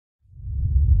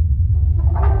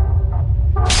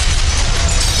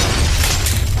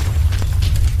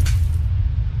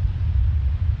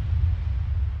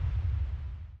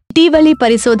ఇటీవలి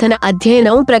పరిశోధన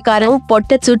అధ్యయనం ప్రకారం పొట్ట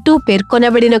చుట్టూ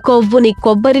పేర్కొనబడిన కొవ్వుని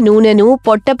కొబ్బరి నూనెను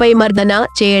పొట్టపై మర్దన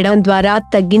చేయడం ద్వారా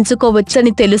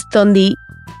తగ్గించుకోవచ్చని తెలుస్తోంది.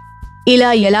 ఇలా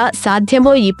ఎలా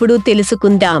సాధ్యమో ఇప్పుడు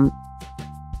తెలుసుకుందాం.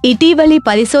 ఇటీవలి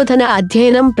పరిశోధన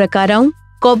అధ్యయనం ప్రకారం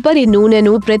కొబ్బరి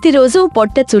నూనెను ప్రతిరోజు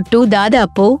పొట్ట చుట్టూ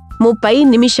దాదాపు 30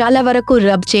 నిమిషాల వరకు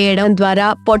రబ్ చేయడం ద్వారా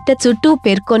పొట్ట చుట్టూ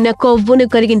పేర్కొన్న కొవ్వును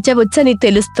కరిగించవచ్చని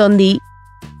తెలుస్తోంది.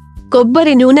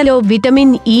 కొబ్బరి నూనెలో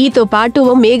విటమిన్ ఇతో పాటు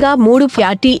ఒమేగా-3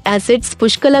 ఫ్యాటీ యాసిడ్స్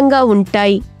పుష్కలంగా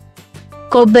ఉంటాయి.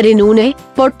 కొబ్బరి నూనె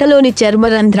పొట్టలోని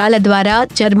చర్మరంధ్రాల ద్వారా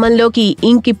చర్మంలోకి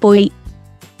ఇంకిపోయి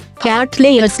ఫ్యాట్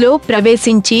లేయర్స్లో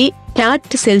ప్రవేశించి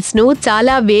ఫ్యాట్ సెల్స్ను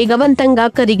చాలా వేగవంతంగా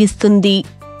కరిగిస్తుంది.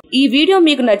 ఈ వీడియో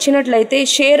మీకు నచ్చినట్లయితే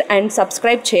షేర్ అండ్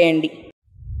సబ్స్క్రైబ్ చేయండి.